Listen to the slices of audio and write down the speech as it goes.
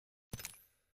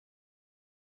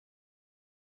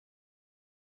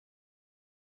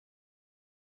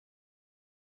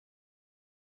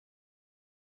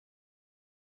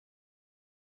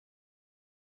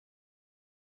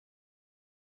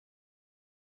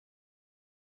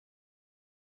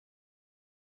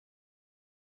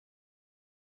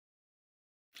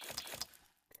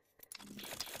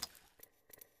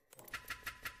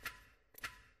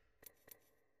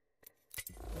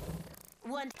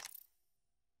One.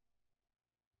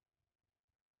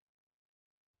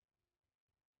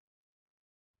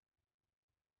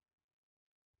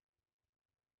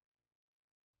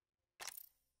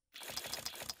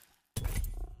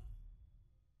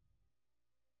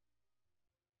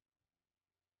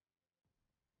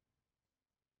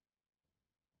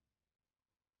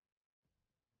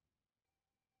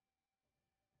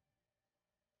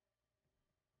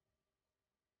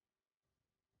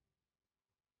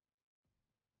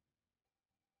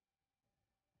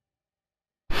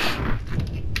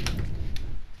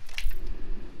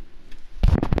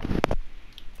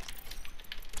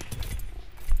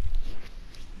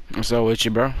 What's up with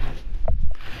you, bro?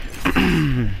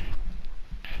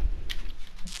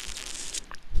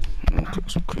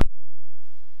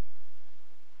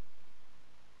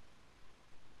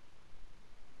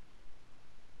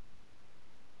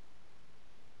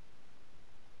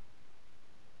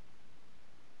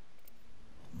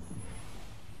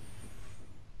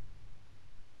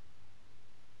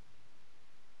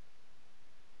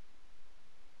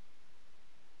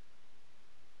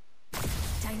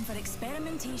 Time for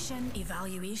experimentation,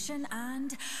 evaluation,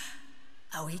 and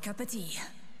a wee cup of tea.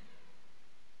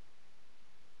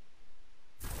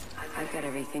 I've got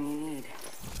everything you need.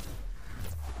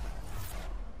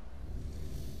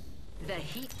 The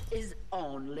heat is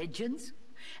on, legends,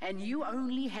 and you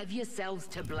only have yourselves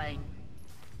to blame.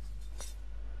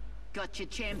 Got your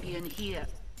champion here,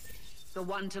 the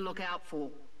one to look out for.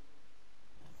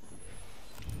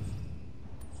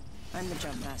 I'm the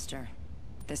jump master.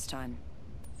 This time.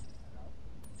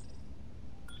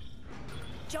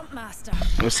 Jump master.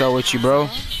 What's up with you, bro?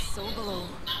 So below.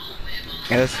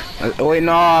 Yes. Wait,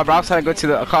 no, bro. I was trying to go to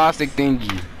the acoustic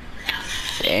thingy.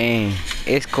 Dang,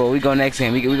 it's cool. We go next to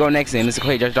him. We go next to him. Mr.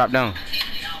 Clay just drop down.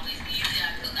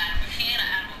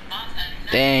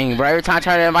 Dang, bro. Every time I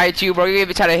try to invite you, bro, you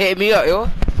even try to hit me up, yo.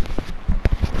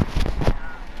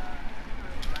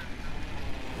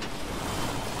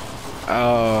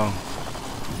 Oh.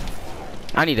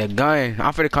 I need a gun.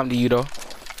 I'm finna come to you though.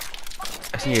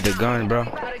 I just need a gun, bro.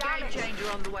 Got a game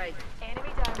changer on the way. Enemy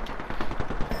down.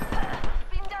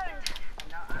 Been downed.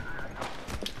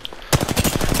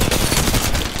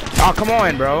 Oh, come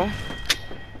on, bro.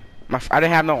 I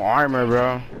didn't have no armor,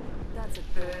 bro. That's a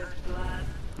first blood.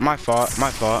 My fault.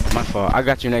 My fault. My fault. I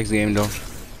got you next game though.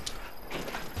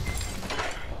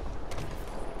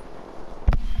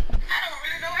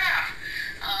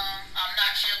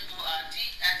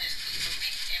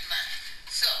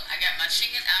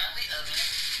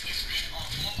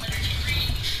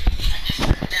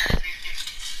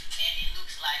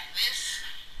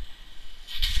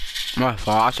 My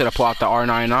fault. I should have pulled out the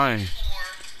R99.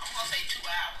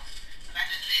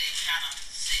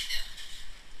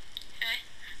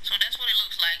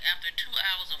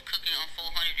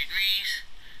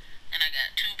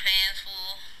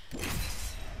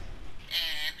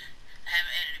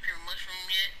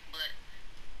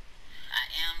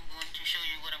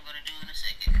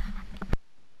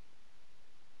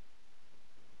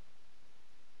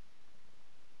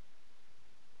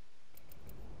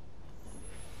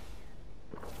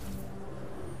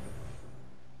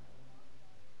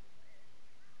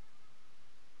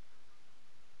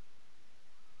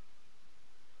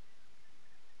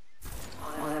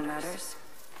 All that matters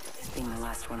is being the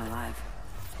last one alive.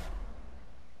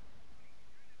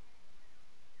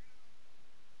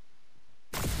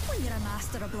 When you're a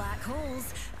master of black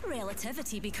holes,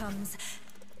 relativity becomes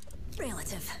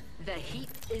relative. The heat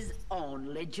is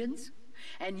on, legends,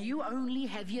 and you only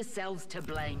have yourselves to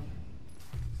blame.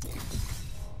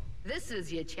 This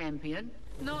is your champion.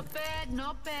 Not bad,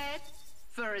 not bad.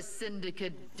 For a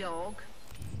syndicate dog.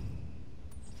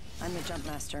 I'm the jump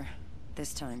master.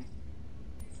 This time.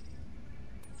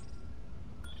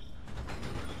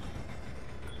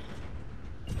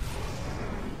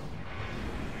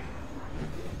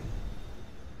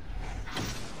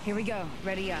 Here we go.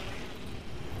 Ready up.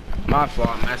 My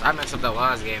fault, man. I messed up that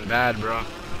last game bad, bro.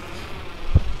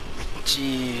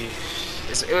 Jeez.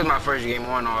 It was my first game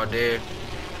on all day.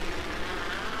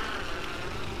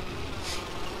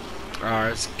 Alright,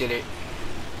 let's get it.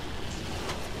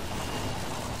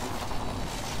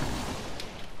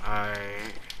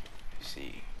 Alright.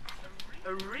 See.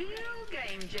 A real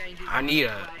game changer. I need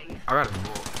a. I got a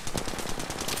bull.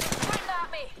 Point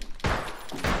at me.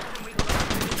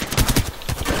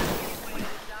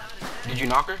 Did you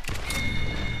knock her?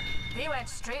 They went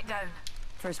straight down.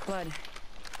 First blood.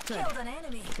 Good. Killed an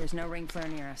enemy. There's no ring flare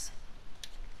near us.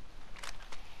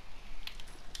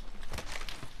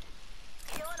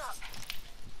 Healing up.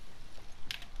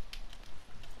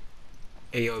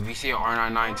 Hey, yo, if you see an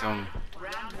R99, tell me.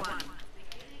 Round one.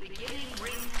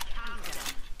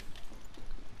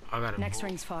 I got a Next bull.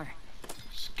 ring's far.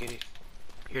 Let's get it.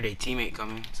 Hear their teammate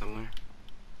coming somewhere.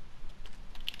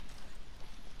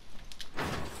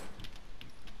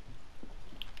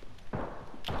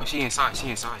 Oh, she inside. She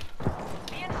inside.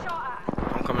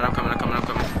 I'm coming. I'm coming. I'm coming. I'm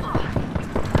coming.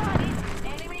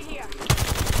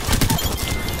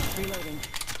 Reloading.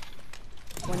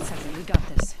 1 second, we got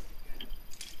this.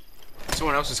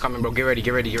 Someone else is coming, bro. Get ready.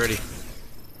 Get ready. Get ready.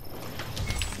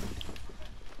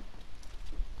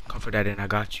 Come for that in. I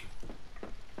got you.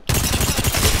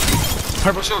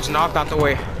 Purple shield's knocked out the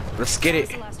way. Let's get That was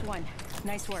it. the last one.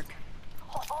 Nice work.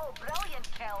 Oh, brilliant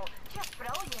kill. Just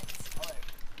brilliant.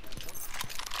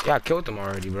 Yeah, I killed them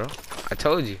already, bro. I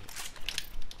told you.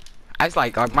 That's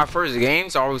like my first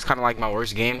games are always kind of like my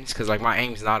worst games because like my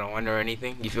aim's not on or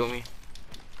anything. You feel me?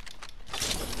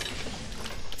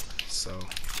 So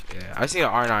yeah, I see an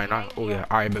R9. Oh yeah,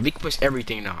 all right, but we can push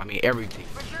everything now. I mean everything.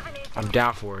 I'm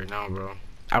down for it now, bro.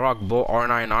 I rock both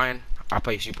R99. I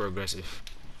play super aggressive.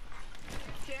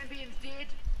 Champion's dead.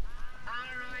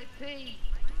 R.I.P.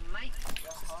 Mate.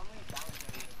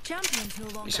 Champions no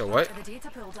longer You said what? part of the data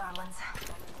pool, darlings.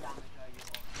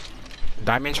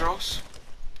 Diamond rolls.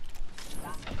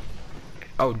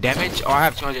 Oh, damage. Oh, I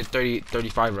have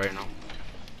 235 right now.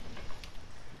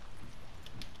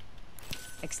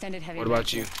 Extended heavy. What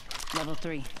about you? Level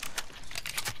 3.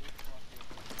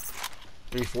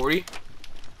 340.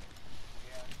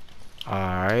 All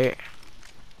right.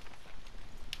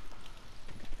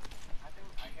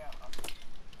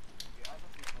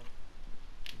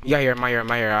 Yeah, I hear him. I hear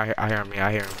him. I hear him. Yeah,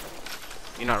 I hear him.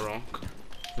 You're not wrong.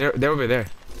 They're over there.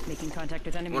 Making contact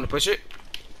with enemy. You wanna push it?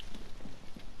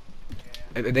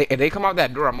 If they come out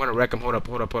that door, I'm gonna wreck them. Hold up.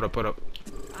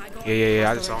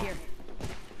 Yeah. I just saw him.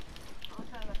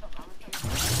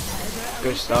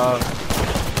 Good stuff.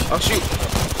 Oh shoot.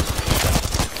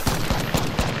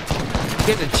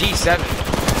 He has a G7.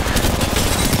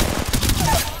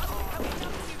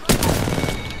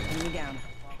 Enemy down.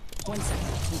 1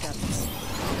 second, we got this.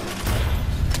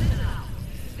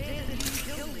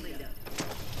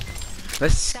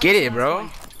 Let's get it, bro.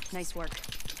 Nice work.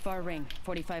 Far ring.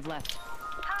 45 left.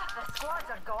 Half the squads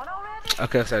are gone already.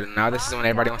 Okay, so now this is when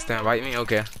everybody wants to invite me.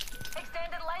 Okay.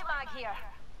 Extended light mag here.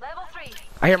 Level 3.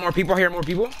 I hear more people. Get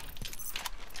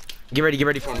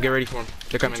ready for them.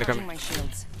 They're coming. Recharging my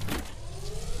shields.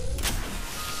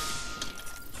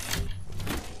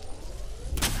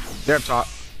 They're up top.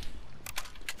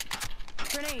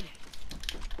 Grenade.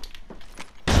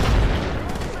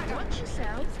 Watch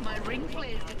yourselves. My ring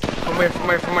flares detected. From where?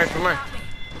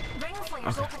 Ring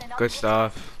flames Okay, opening up. good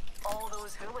stuff. All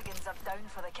those hooligans are down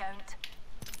for the count.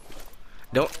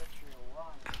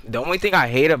 The only thing I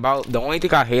hate about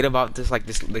this like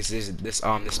this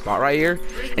spot right here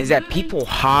is that people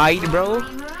hide, bro.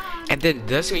 And then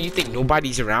that's when you think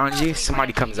nobody's around you,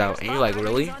 somebody comes out and you're like,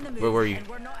 really? Where were you?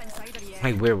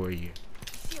 Like, where were you?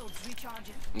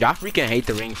 Yeah, I freaking hate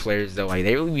the ring flares though. Like,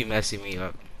 they really be messing me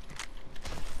up.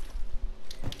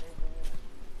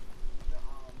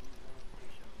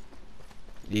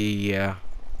 Yeah.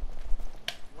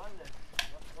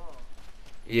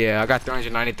 Yeah, I got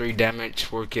 393 damage,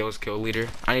 4 kills, kill leader.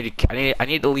 I need to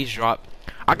at least drop.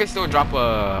 I can still drop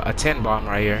a 10 bomb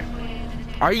right here.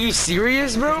 Are you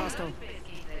serious, bro? Hostile.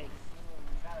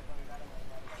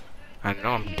 I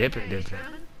know I'm dipping.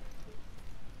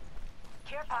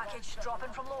 Care package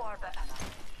dropping from low orbit.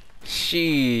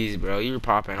 Jeez, bro, you're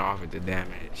popping off with the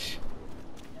damage.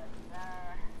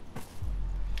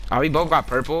 Oh, we both got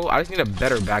purple. I just need a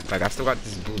better backpack. I still got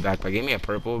this blue backpack. Give me a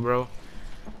purple, bro.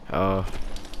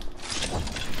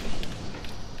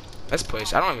 Let's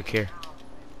push. I don't even care.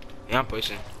 Yeah, I'm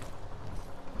pushing.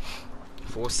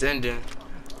 Full sending.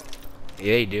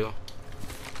 Yeah, they do.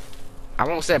 I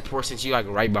won't set poor since you like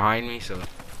right behind me, so.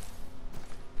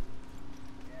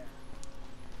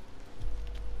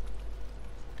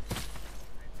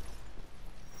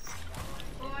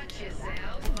 Watch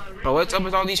yourselves. My ring Bro, what's up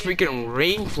with all these freaking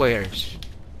ring flares?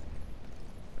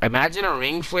 Imagine a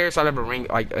ring flare inside of a ring.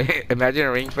 Like, imagine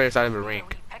a ring flare inside of a ring.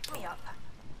 Pick me up.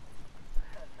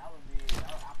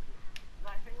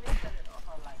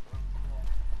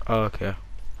 Oh, okay.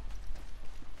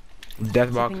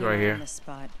 Death box Keeping right an eye here. on this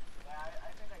spot.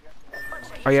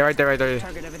 Oh yeah, right there.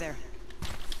 Target over there. I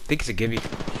think it's a gibby.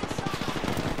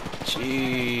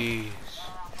 Jeez.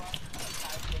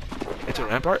 It's a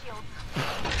rampart?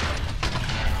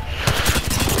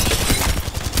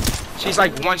 She's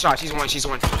like one shot. She's one.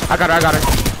 I got her.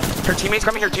 Her teammate's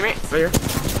coming. Right here.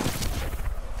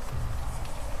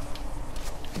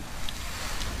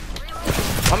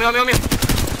 On me.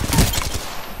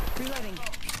 Reloading.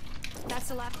 That's That's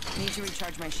a lot. Need to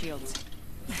recharge my shields.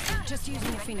 Just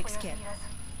using a Phoenix kit.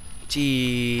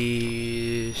 Jeez.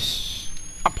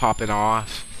 I'm popping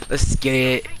off. Let's get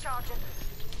it.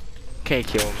 Can't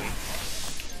kill me.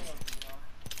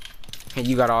 And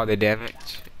you got all the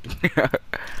damage.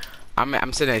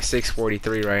 I'm sitting at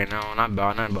 643 right now. Not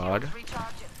bad, not bad.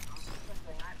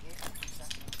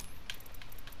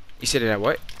 You sitting at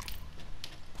what?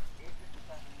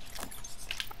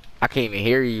 I can't even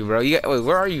hear you, bro. Wait,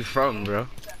 where are you from, bro?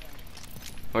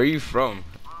 Where are you from?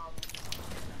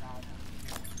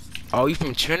 Oh, you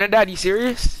from Trinidad? You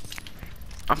serious?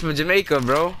 I'm from Jamaica,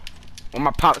 bro. Well,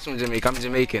 my pop's from Jamaica. I'm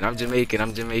Jamaican. I'm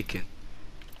Jamaican.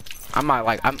 I'm not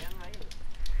like I'm.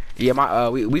 Yeah,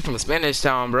 we from Spanish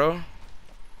Town, bro.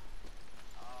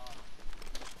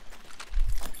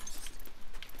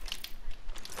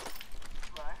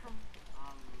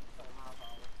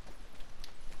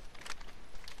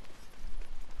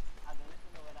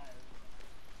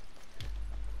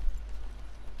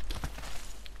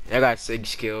 I got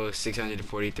 6 kills,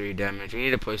 643 damage. We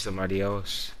need to push somebody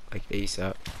else, like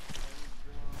ASAP.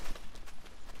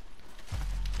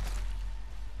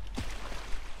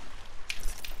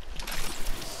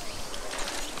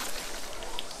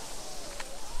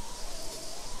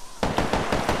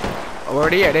 Oh, where are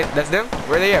they at? That's them?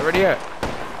 Where are they at? Where are they at?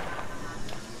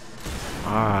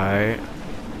 Alright.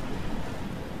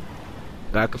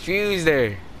 Got confused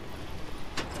there.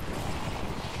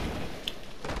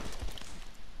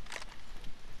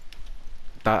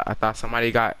 I thought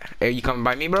somebody got. Hey, you coming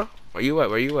by me, bro? Where you at?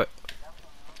 Where you at?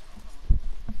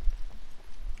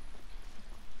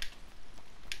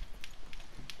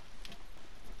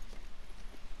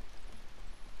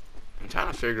 I'm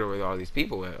trying to figure out where all these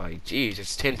people at. Like, geez,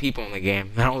 it's 10 people in the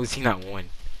game. I only seen that one.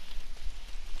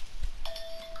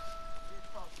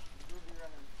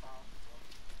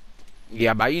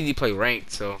 Yeah, but I usually play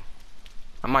ranked, so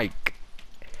I'm like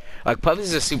PUBG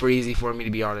is just super easy for me,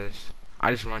 to be honest.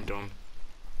 I just run through them.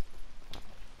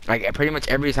 Like pretty much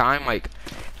every time, like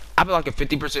I have like a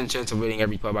 50% chance of winning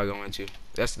every pub I go into.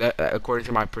 That's that according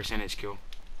to my percentage kill.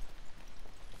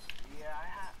 Yeah,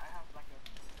 I have like a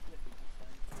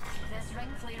 50%. This ring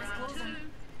flare is closing.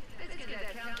 Let's get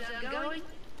that countdown going.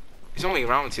 It's only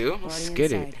round 2. Let's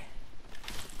get it.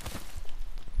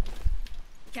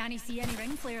 Can you see any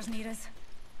ring flares near us?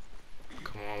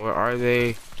 Come on, where are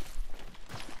they?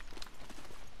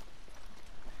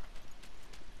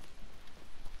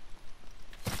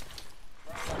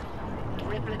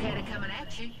 Replicator coming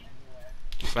at you.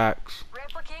 Facts.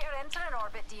 Replicator entering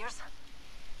orbit, dears.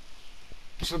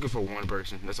 Just looking for one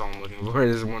person. That's all I'm looking for.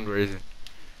 Is one person.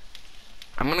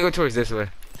 I'm gonna go towards this way.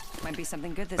 Might be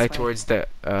something good this Like way. towards the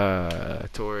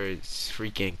towards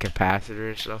freaking capacitor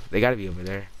and stuff. They gotta be over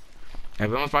there. If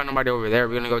we don't find nobody over there,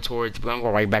 we're gonna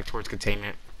go right back towards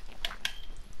containment.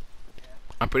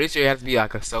 I'm pretty sure it has to be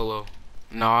like a solo.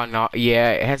 No,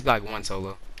 yeah, it has to be like one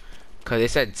solo. Cause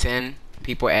it said 10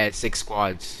 people add 6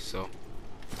 squads, so.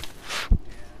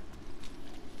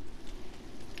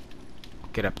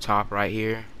 Get up top right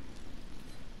here.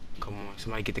 Come on,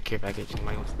 somebody get the care package.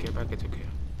 Somebody wants the care package, okay.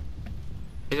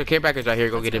 There's a care package right here,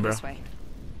 go get it, bro. This way.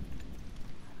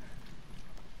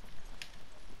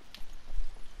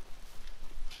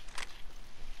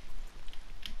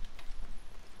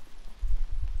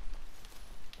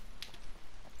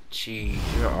 Jeez,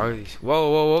 where are these?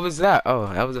 Whoa, what was that? Oh,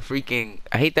 that was a freaking.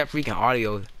 I hate that freaking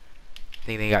audio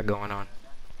thing they got going on.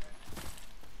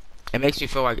 It makes me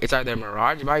feel like it's either a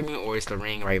Mirage by me or it's the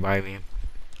ring right by me.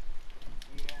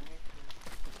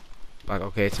 Like,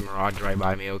 okay, it's a Mirage right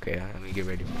by me. Okay, let me get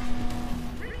ready.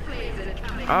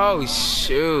 Oh,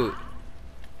 shoot.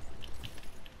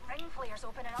 Ring flares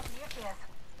opening up near Kenneth.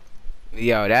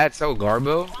 Yo, that's so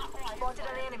garbo. Spotted an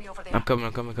enemy over there. I'm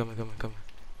coming.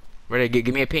 Ready,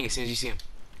 give me a ping as soon as you see him.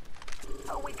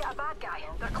 Oh, we've got a bad guy.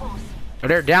 They're close. Oh,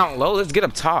 they're down low. Let's get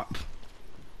up top.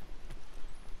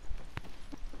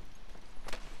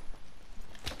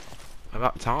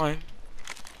 About time.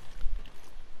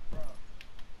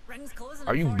 Rings closing.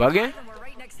 Are you at 45 bugging? and we're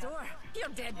right next door. You're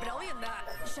dead brilliant,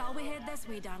 that. Shall we head this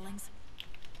way, darlings?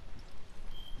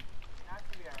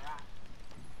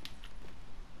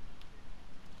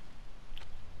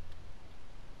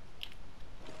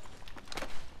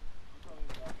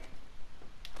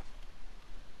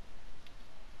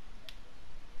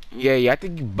 Yeah, I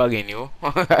think you bugging, yo.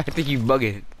 I think you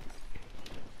bugging.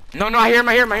 No, I hear him.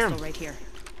 Still right here.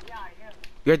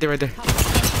 You're right there.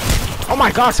 Oh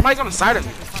my god, somebody's on the side of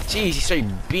me. Jeez, he straight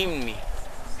beaming me.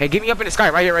 Hey, get me up in the sky,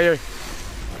 right here. Reloading.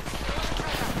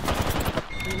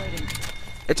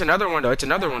 It's another one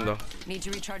though. Need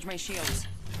to recharge my shields.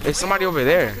 There's somebody over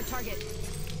there. Good target.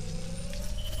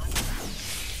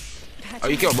 Oh,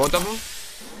 you killed both of them?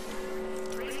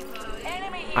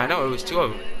 Enemy here. I know, it was two of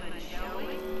them.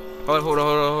 Hold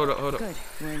on. Good.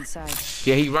 We're inside.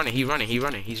 Yeah, he's running. They're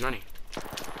shooting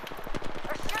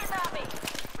at me.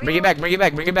 Bring it back. The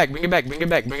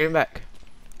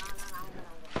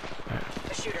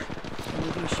shooter.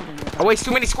 Maybe a shooter nearby. Oh wait, it's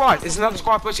too many squads. It's another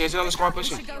squad pushing. We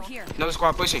should go here. Another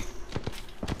squad pushing.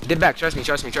 Dip back. Trust me. We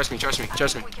could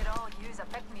all use a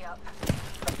pick-me-up.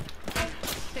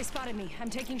 They spotted me.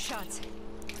 I'm taking shots.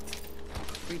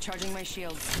 Recharging my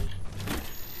shields.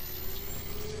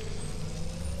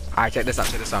 Alright, check this out.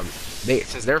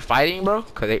 Since they're fighting, bro,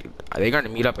 cause they're gonna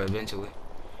meet up eventually.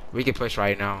 We can push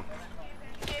right now.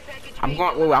 I'm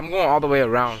going all the way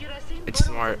around. It's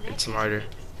smarter.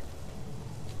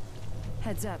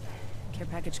 Heads up. Care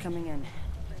package coming in.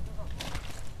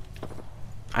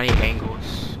 I need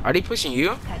angles. Are they pushing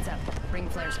you? Heads up. Ring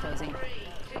flares closing.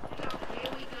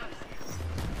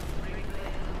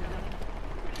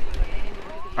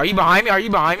 Are you behind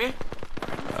me?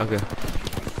 Okay.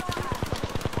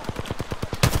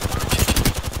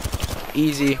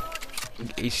 Easy.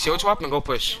 Shield swap and go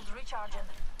push. Shields recharging.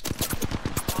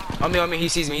 On me. He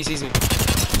sees me.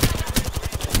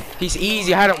 He's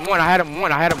easy. I had him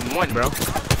one, bro.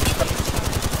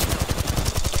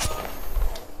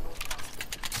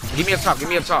 Give me up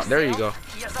top. There you go.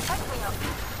 Here's a pick-me-up.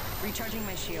 Recharging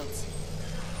my shields.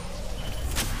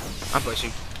 I'm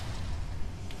pushing.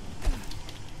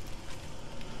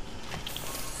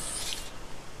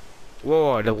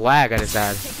 Whoa, the lag at his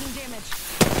ass. Taking damage.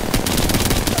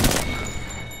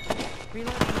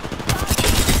 Reloading.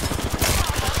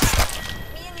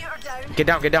 Me and you are down. Get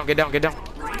down.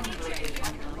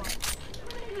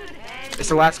 It's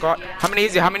the last squad. How many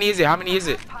is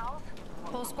it? Pals.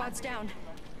 Whole squad's down.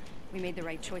 We made the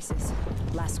right choices.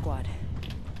 Last squad.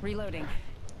 Reloading.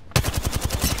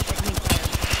 Taking fire.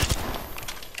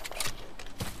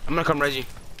 I'm gonna come Reggie.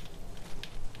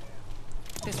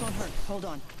 This won't hurt. Hold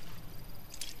on.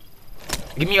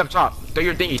 Give me up top. Throw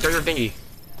your thingy.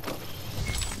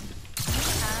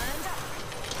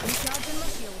 Recharging my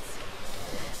shields.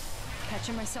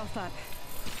 Catching myself up.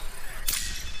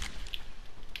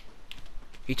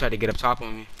 He tried to get up top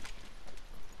on me.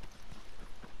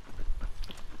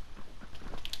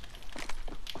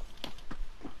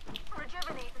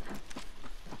 Rejuvenating.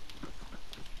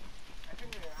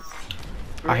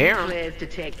 I hear him. Flares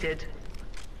detected.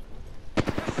 They're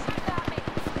shooting at me.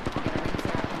 Rings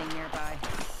are happening nearby.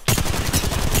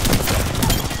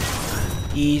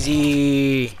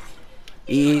 Easy.